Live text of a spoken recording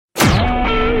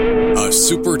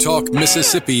SuperTalk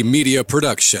Mississippi media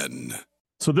production.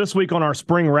 So this week on our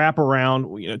spring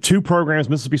wraparound, two programs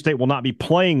Mississippi State will not be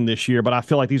playing this year, but I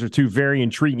feel like these are two very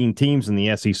intriguing teams in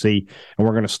the SEC, and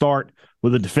we're going to start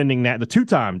with the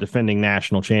two-time defending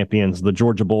national champions, the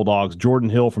Georgia Bulldogs. Jordan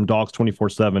Hill from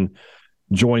Dawgs247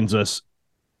 joins us.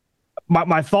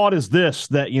 My thought is this,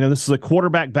 that this is a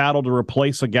quarterback battle to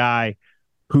replace a guy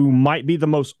who might be the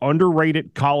most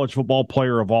underrated college football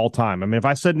player of all time. I mean, if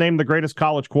I said name the greatest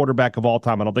college quarterback of all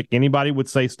time, I don't think anybody would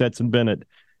say Stetson Bennett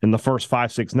in the first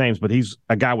 5-6 names, but he's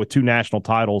a guy with 2 national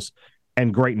titles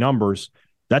and great numbers.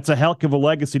 That's a heck of a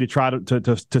legacy to try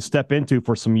to step into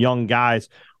for some young guys.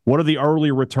 What are the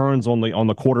early returns on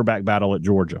the quarterback battle at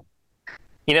Georgia?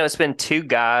 It's been 2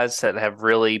 guys that have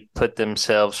really put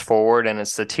themselves forward, and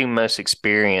it's the 2 most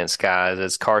experienced guys.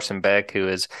 It's Carson Beck, who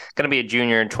is going to be a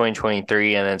junior in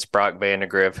 2023, and it's Brock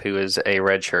Vandagriff, who is a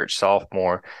redshirt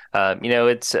sophomore.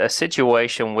 It's a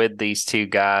situation with these 2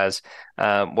 guys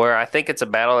where I think it's a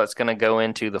battle that's going to go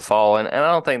into the fall, and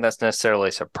I don't think that's necessarily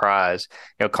a surprise.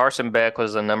 Carson Beck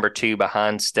was the number 2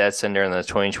 behind Stetson during the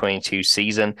 2022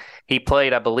 season. He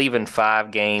played, I believe, in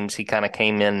 5 games. He kind of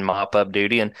came in mop-up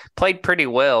duty and played pretty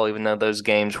well, even though those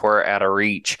games were out of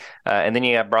reach. And then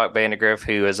you have Brock Vandagriff,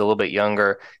 who is a little bit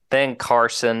younger than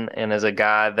Carson and is a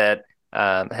guy that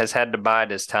has had to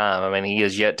bide his time. I mean, he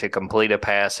has yet to complete a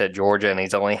pass at Georgia, and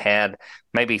he's only had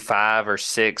maybe 5 or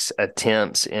 6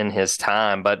 attempts in his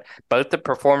time. But both have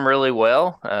performed really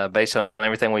well based on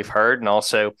everything we've heard, and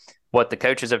also what the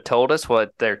coaches have told us,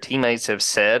 what their teammates have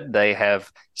said. They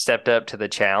have stepped up to the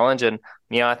challenge. And,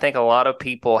 I think a lot of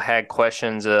people had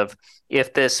questions of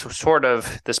if this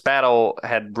battle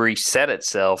had reset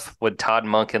itself with Todd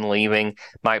Monken leaving,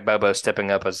 Mike Bobo stepping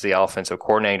up as the offensive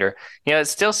coordinator. It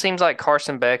still seems like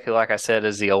Carson Beck, who, like I said,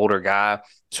 is the older guy,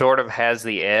 sort of has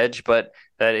the edge, but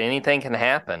that anything can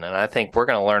happen. And I think we're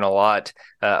going to learn a lot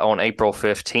on April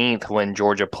 15th when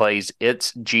Georgia plays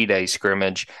its G-Day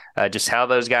scrimmage, just how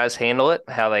those guys handle it,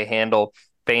 how they handle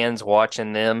fans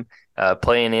watching them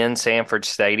playing in Sanford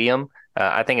Stadium.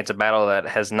 I think it's a battle that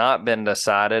has not been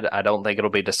decided. I don't think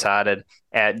it'll be decided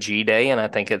at G-Day, and I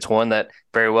think it's one that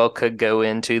very well could go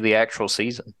into the actual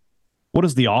season. What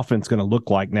is the offense going to look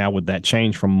like now with that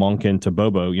change from Monken to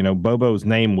Bobo? Bobo's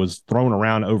name was thrown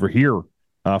around over here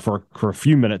for a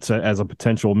few minutes as a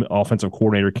potential offensive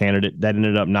coordinator candidate. That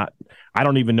ended up not – I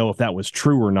don't even know if that was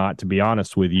true or not, to be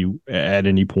honest with you, at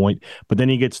any point. But then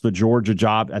he gets the Georgia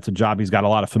job. That's a job he's got a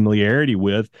lot of familiarity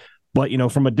with. But,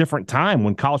 from a different time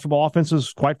when college football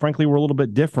offenses, quite frankly, were a little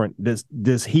bit different.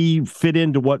 Does he fit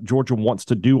into what Georgia wants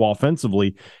to do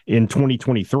offensively in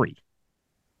 2023?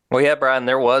 Well, yeah, Brian,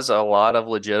 there was a lot of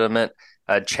legitimate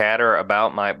chatter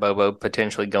about Mike Bobo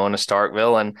potentially going to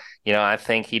Starkville. And, I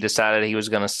think he decided he was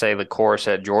going to stay the course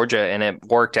at Georgia, and it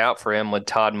worked out for him with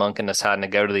Todd Monken deciding to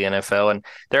go to the NFL. And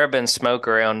there have been smoke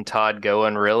around Todd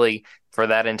going really for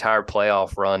that entire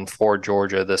playoff run for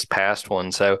Georgia this past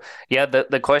one. So, yeah,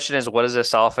 the question is, what is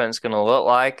this offense going to look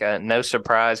like? No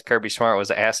surprise, Kirby Smart was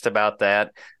asked about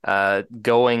that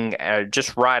going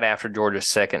just right after Georgia's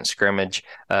second scrimmage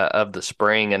of the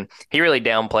spring. And he really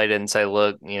downplayed it and say,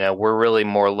 look, we're really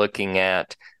more looking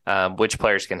at which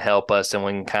players can help us, and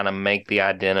we can kind of make the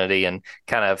identity and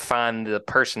kind of find the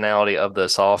personality of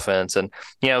this offense. And,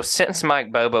 since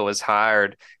Mike Bobo was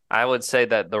hired, I would say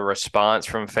that the response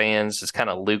from fans is kind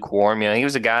of lukewarm. He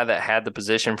was a guy that had the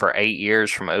position for 8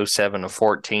 years from 2007 to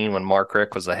 2014 when Mark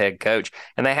Richt was the head coach.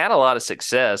 And they had a lot of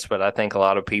success, but I think a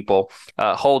lot of people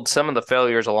hold some of the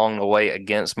failures along the way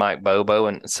against Mike Bobo.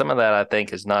 And some of that I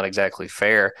think is not exactly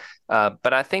fair.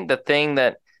 But I think the thing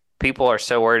that people are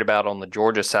so worried about on the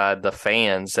Georgia side, the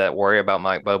fans that worry about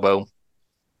Mike Bobo,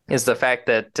 is the fact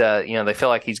that, they feel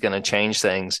like he's going to change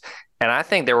things. And I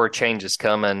think there were changes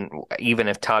coming, even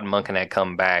if Todd Monken had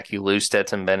come back. You lose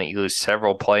Stetson Bennett, you lose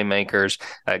several playmakers,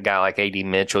 a guy like A.D.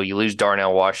 Mitchell, you lose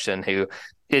Darnell Washington, who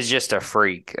is just a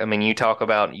freak. I mean, you talk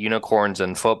about unicorns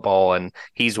in football, and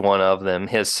he's one of them.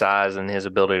 His size and his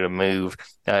ability to move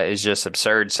is just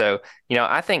absurd. So,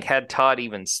 I think had Todd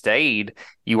even stayed,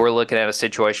 you were looking at a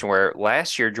situation where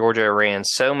last year Georgia ran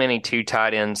so many 2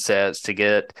 tight end sets to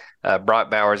get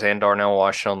Brock Bowers and Darnell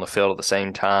Washington on the field at the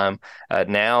same time.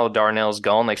 Now Darnell's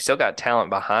gone. They've still got talent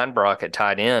behind Brock at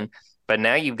tight end, but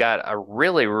now you've got a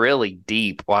really, really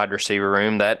deep wide receiver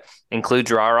room that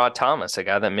includes Ra Thomas, a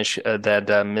guy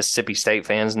that Mississippi State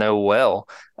fans know well.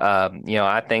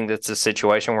 I think that's a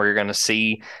situation where you're going to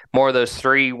see more of those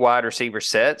 3 wide receiver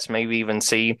sets, maybe even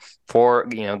see 4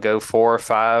 or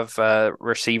 5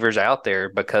 receivers out there,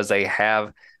 because they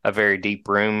have a very deep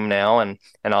room now and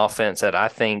an offense that I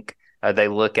think they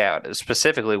look at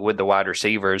specifically with the wide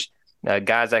receivers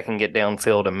guys that can get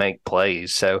downfield and make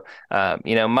plays. So,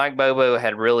 Mike Bobo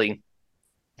had really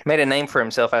made a name for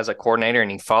himself as a coordinator, and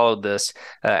he followed this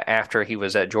after he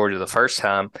was at Georgia the first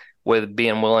time with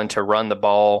being willing to run the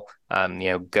ball,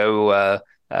 go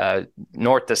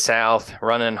north to south,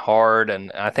 running hard.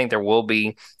 And I think there will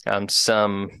be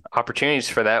some opportunities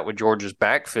for that with Georgia's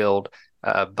backfield.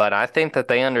 But I think that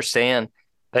they understand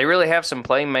they really have some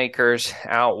playmakers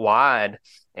out wide.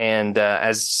 And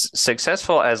as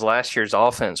successful as last year's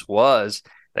offense was,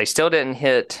 they still didn't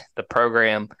hit the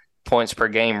program points per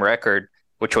game record,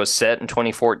 which was set in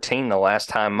 2014, the last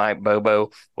time Mike Bobo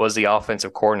was the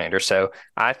offensive coordinator. So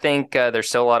I think there's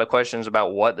still a lot of questions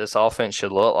about what this offense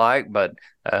should look like, but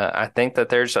I think that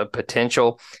there's a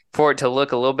potential for it to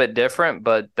look a little bit different,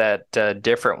 but that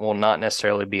different will not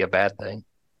necessarily be a bad thing.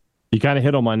 You kind of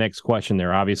hit on my next question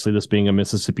there. Obviously, this being a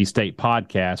Mississippi State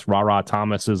podcast, Ra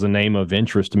Thomas is a name of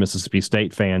interest to Mississippi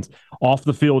State fans. Off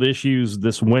the field issues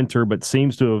this winter, but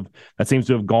seems to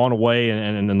have gone away,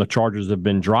 and the charges have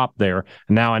been dropped there.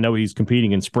 And now I know he's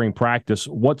competing in spring practice.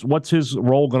 What's his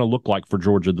role going to look like for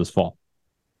Georgia this fall?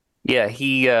 Yeah,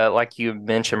 he, like you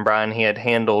mentioned, Brian, he had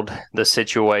handled the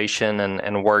situation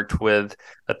and worked with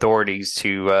authorities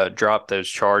to drop those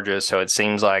charges. So it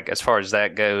seems like, as far as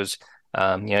that goes,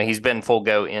 he's been full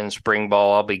go in spring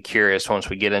ball. I'll be curious once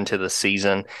we get into the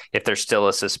season if there's still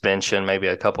a suspension, maybe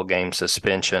a couple game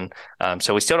suspension.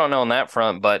 So we still don't know on that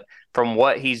front, but from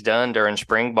what he's done during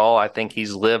spring ball, I think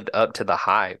he's lived up to the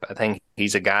hype. I think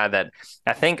he's a guy that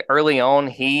I think early on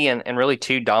he and really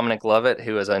too, Dominic Lovett,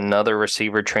 who is another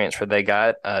receiver transfer they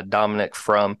got, Dominic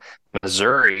from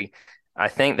Missouri. I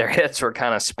think their heads were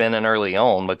kind of spinning early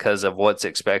on because of what's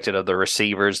expected of the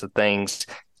receivers, the things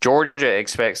Georgia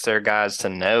expects their guys to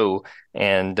know.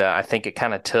 And I think it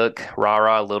kind of took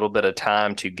Ra a little bit of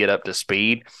time to get up to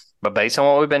speed. But based on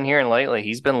what we've been hearing lately,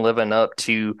 he's been living up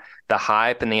to the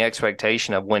hype and the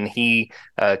expectation of when he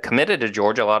committed to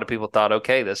Georgia. A lot of people thought,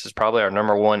 okay, this is probably our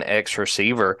number one X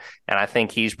receiver. And I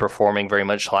think he's performing very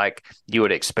much like you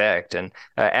would expect. And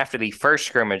after the first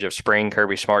scrimmage of spring,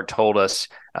 Kirby Smart told us,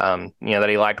 that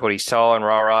he liked what he saw in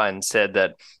Ra and said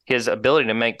that his ability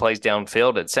to make plays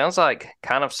downfield, it sounds like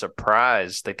kind of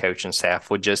surprised the coaching staff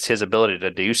with just his ability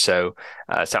to do so.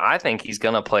 So I think he's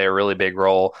going to play a really big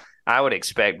role. I would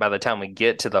expect by the time we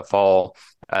get to the fall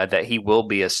that he will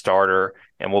be a starter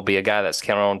and will be a guy that's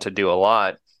counted on to do a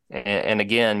lot. And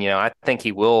again, I think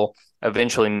he will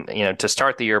eventually, to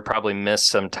start the year, probably miss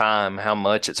some time. How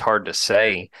much, it's hard to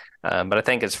say. But I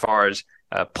think as far as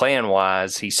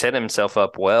playing-wise, he set himself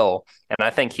up well. And I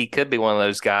think he could be one of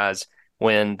those guys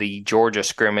when the Georgia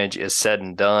scrimmage is said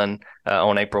and done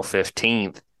on April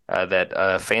 15th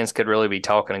that fans could really be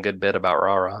talking a good bit about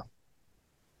Ra.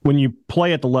 When you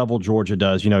play at the level Georgia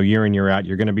does, year in, year out,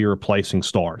 you're going to be replacing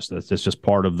stars. That's just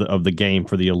part of the game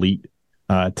for the elite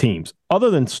teams. Other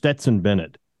than Stetson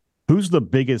Bennett, who's the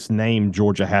biggest name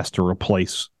Georgia has to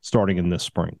replace starting in this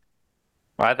spring?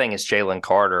 Well, I think it's Jalen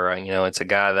Carter. It's a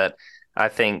guy that I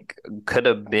think could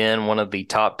have been one of the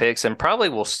top picks and probably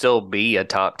will still be a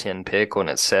top 10 pick when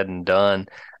it's said and done.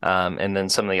 And then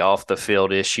some of the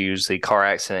off-the-field issues, the car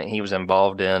accident he was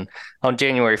involved in on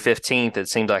January 15th, it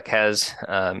seems like has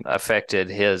affected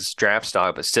his draft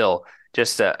stock, but still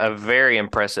just a very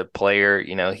impressive player.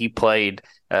 He played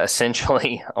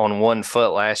essentially on 1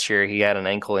 foot last year. He had an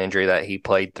ankle injury that he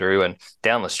played through, and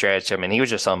down the stretch, he was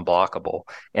just unblockable.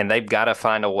 And they've got to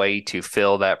find a way to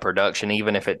fill that production,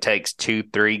 even if it takes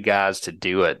 2-3 guys to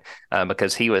do it,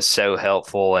 because he was so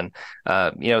helpful. And,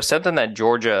 something that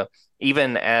Georgia,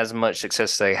 even as much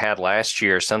success as they had last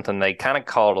year, something they kind of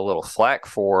called a little flack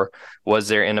for was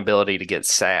their inability to get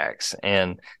sacks.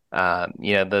 And,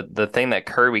 the thing that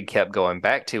Kirby kept going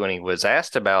back to when he was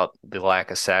asked about the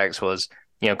lack of sacks was,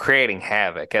 creating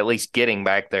havoc, at least getting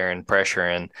back there and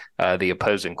pressuring the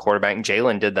opposing quarterback. And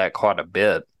Jalen did that quite a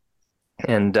bit.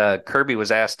 And Kirby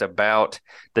was asked about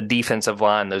the defensive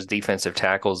line, those defensive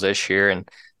tackles this year. And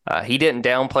he didn't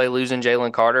downplay losing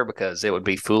Jalen Carter because it would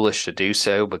be foolish to do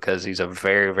so because he's a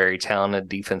very, very talented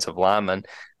defensive lineman.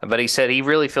 But he said he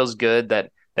really feels good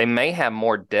that they may have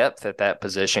more depth at that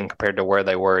position compared to where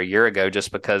they were a year ago,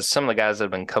 just because some of the guys that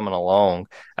have been coming along.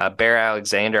 Bear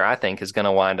Alexander, I think, is going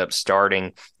to wind up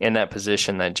starting in that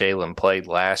position that Jalen played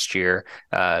last year.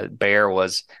 Bear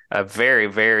was a very,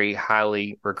 very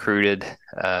highly recruited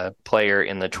player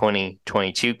in the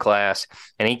 2022 class,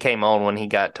 and he came on when he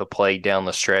got to play down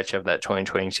the stretch of that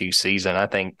 2022 season. I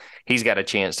think he's got a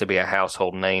chance to be a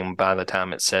household name by the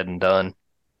time it's said and done.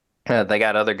 They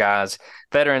got other guys,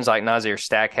 veterans like Nazir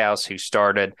Stackhouse, who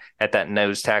started at that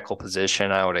nose tackle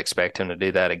position. I would expect him to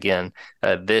do that again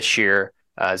this year.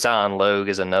 Zion Logue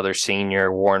is another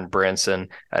senior, Warren Brinson.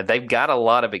 They've got a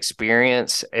lot of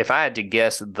experience. If I had to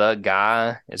guess, the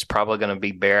guy is probably going to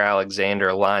be Bear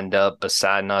Alexander lined up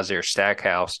beside Nazir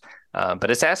Stackhouse.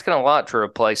 But it's asking a lot to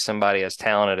replace somebody as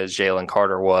talented as Jalen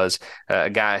Carter was, a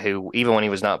guy who, even when he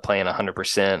was not playing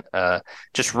 100%,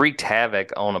 just wreaked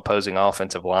havoc on opposing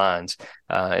offensive lines.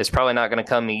 It's probably not going to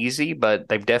come easy, but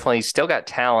they've definitely still got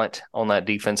talent on that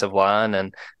defensive line,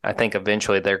 and I think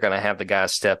eventually they're going to have the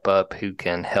guys step up who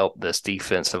can help this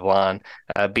defensive line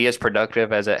be as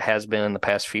productive as it has been in the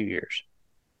past few years.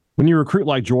 When you recruit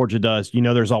like Georgia does,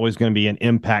 there's always going to be an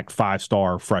impact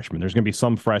 5-star freshman. There's going to be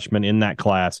some freshman in that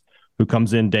class who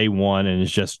comes in day one and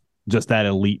is just that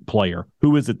elite player.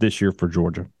 Who is it this year for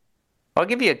Georgia? I'll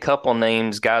give you a couple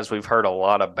names, guys we've heard a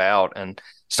lot about. And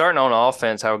starting on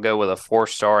offense, I would go with a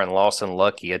 4-star and Lawson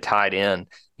Lucky, a tight end.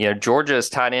 Georgia's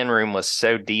tight end room was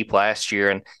so deep last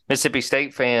year, and Mississippi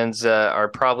State fans are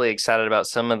probably excited about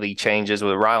some of the changes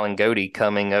with Rylan Goede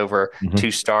coming over to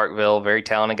Starkville. Very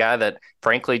talented guy that,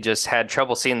 frankly, just had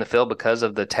trouble seeing the field because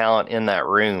of the talent in that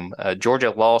room.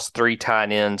 Georgia lost 3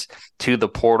 tight ends to the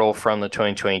portal from the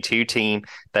 2022 team.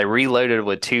 They reloaded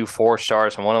with 2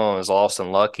 4-stars, and one of them was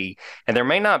Lawson Lucky. And there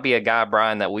may not be a guy,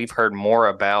 Brian, that we've heard more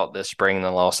about this spring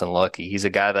than Lawson Lucky. He's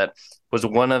a guy that was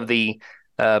one of the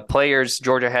players.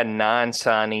 Georgia had 9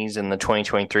 signees in the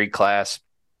 2023 class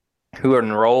who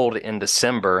enrolled in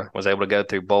December, was able to go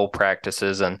through bowl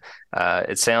practices, and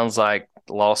it sounds like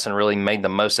Lawson really made the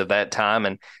most of that time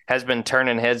and has been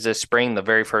turning heads this spring. The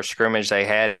very first scrimmage they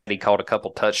had, he called a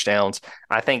couple touchdowns.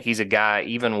 I think he's a guy,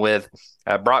 even with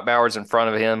Brock Bowers in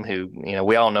front of him, who,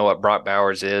 we all know what Brock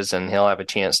Bowers is, and he'll have a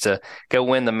chance to go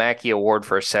win the Mackey Award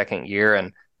for a second year.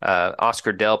 And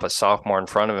Oscar Delp, a sophomore, in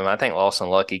front of him. I think Lawson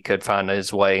Lucky could find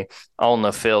his way on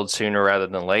the field sooner rather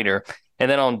than later.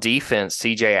 And then on defense,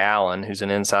 C.J. Allen, who's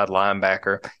an inside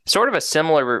linebacker, sort of a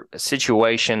similar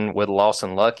situation with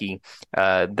Lawson Lucky.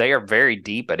 They are very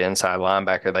deep at inside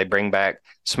linebacker. They bring back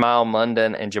Smile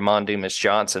Munden and Jamon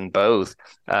Dumas-Johnson both.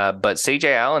 But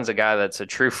C.J. Allen's a guy that's a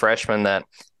true freshman that,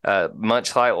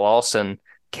 much like Lawson,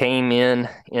 came in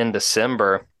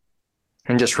December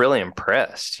and just really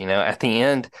impressed. At the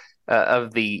end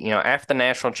of the, after the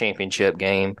national championship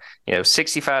game,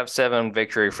 65-7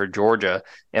 victory for Georgia.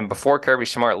 And before Kirby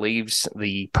Smart leaves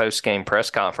the post-game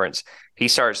press conference, he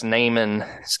starts naming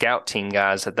scout team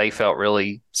guys that they felt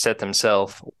really set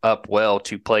themselves up well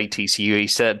to play TCU. He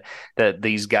said that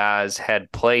these guys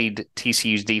had played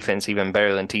TCU's defense even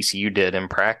better than TCU did in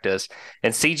practice.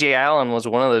 And C.J. Allen was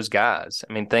one of those guys.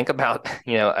 I mean, think about,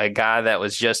 a guy that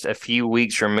was just a few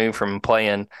weeks removed from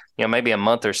playing, maybe a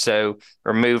month or so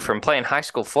removed from playing high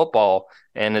school football,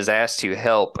 and is asked to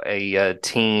help a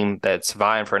team that's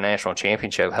vying for a national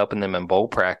championship, helping them in bowl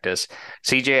practice.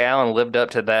 C.J. Allen lived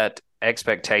up to that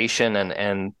expectation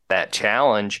and that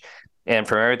challenge. And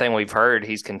from everything we've heard,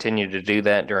 he's continued to do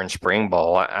that during spring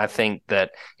ball. I think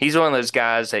that he's one of those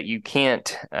guys that you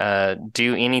can't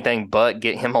do anything but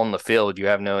get him on the field. You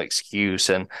have no excuse.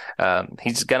 And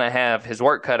he's going to have his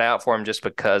work cut out for him just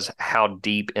because how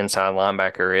deep inside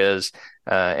linebacker is.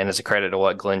 And it's a credit to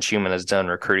what Glenn Schumann has done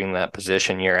recruiting that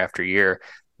position year after year.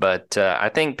 But I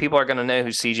think people are going to know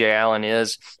who C.J. Allen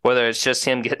is, whether it's just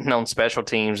him getting on special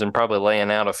teams and probably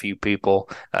laying out a few people.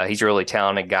 He's a really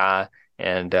talented guy,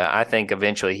 and I think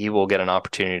eventually he will get an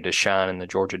opportunity to shine in the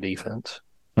Georgia defense.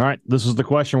 All right, this is the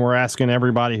question we're asking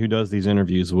everybody who does these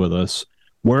interviews with us.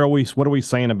 What are we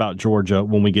saying about Georgia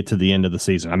when we get to the end of the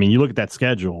season? I mean, you look at that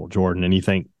schedule, Jordan, and you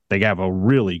think they have a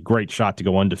really great shot to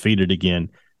go undefeated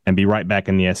again and be right back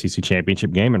in the SEC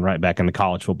championship game and right back in the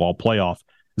college football playoff.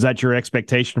 Is that your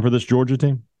expectation for this Georgia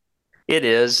team? It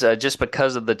is, just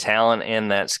because of the talent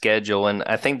and that schedule. And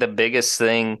I think the biggest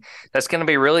thing that's going to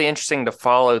be really interesting to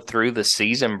follow through the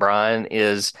season, Brian,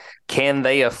 is can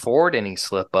they afford any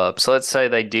slip-ups? Let's say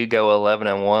they do go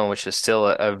 11-1, which is still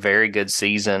a very good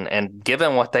season. And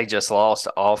given what they just lost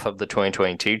off of the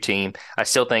 2022 team, I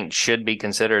still think should be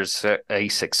considered a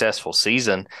successful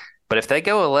season. But if they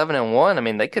go 11-1, I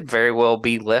mean, they could very well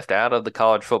be left out of the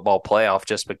college football playoff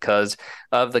just because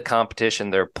of the competition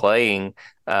they're playing.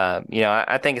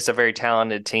 I think it's a very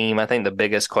talented team. I think the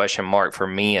biggest question mark for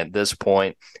me at this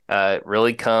point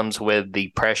really comes with the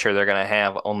pressure they're going to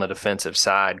have on the defensive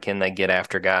side. Can they get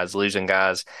after guys, losing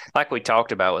guys like we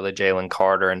talked about with a Jalen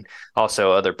Carter and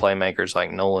also other playmakers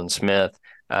like Nolan Smith?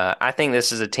 I think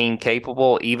this is a team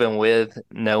capable, even with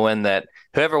knowing that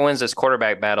whoever wins this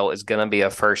quarterback battle is going to be a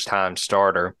first-time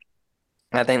starter.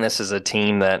 I think this is a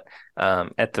team that,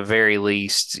 at the very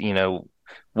least,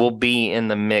 will be in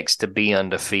the mix to be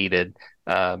undefeated.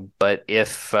 But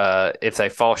if they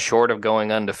fall short of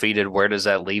going undefeated, where does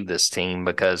that leave this team?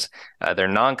 Because their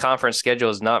non-conference schedule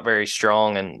is not very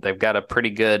strong, and they've got a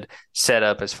pretty good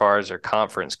setup as far as their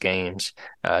conference games.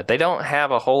 They don't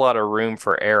have a whole lot of room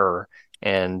for error.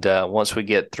 And once we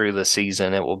get through the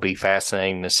season, it will be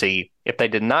fascinating to see if they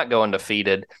did not go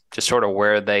undefeated, just sort of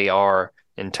where they are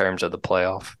in terms of the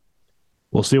playoff.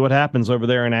 We'll see what happens over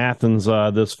there in Athens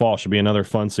this fall. Should be another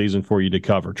fun season for you to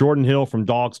cover. Jordan Hill from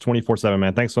Dawgs247,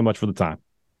 man. Thanks so much for the time.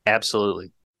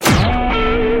 Absolutely.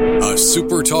 A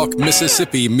SuperTalk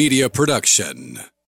Mississippi media production.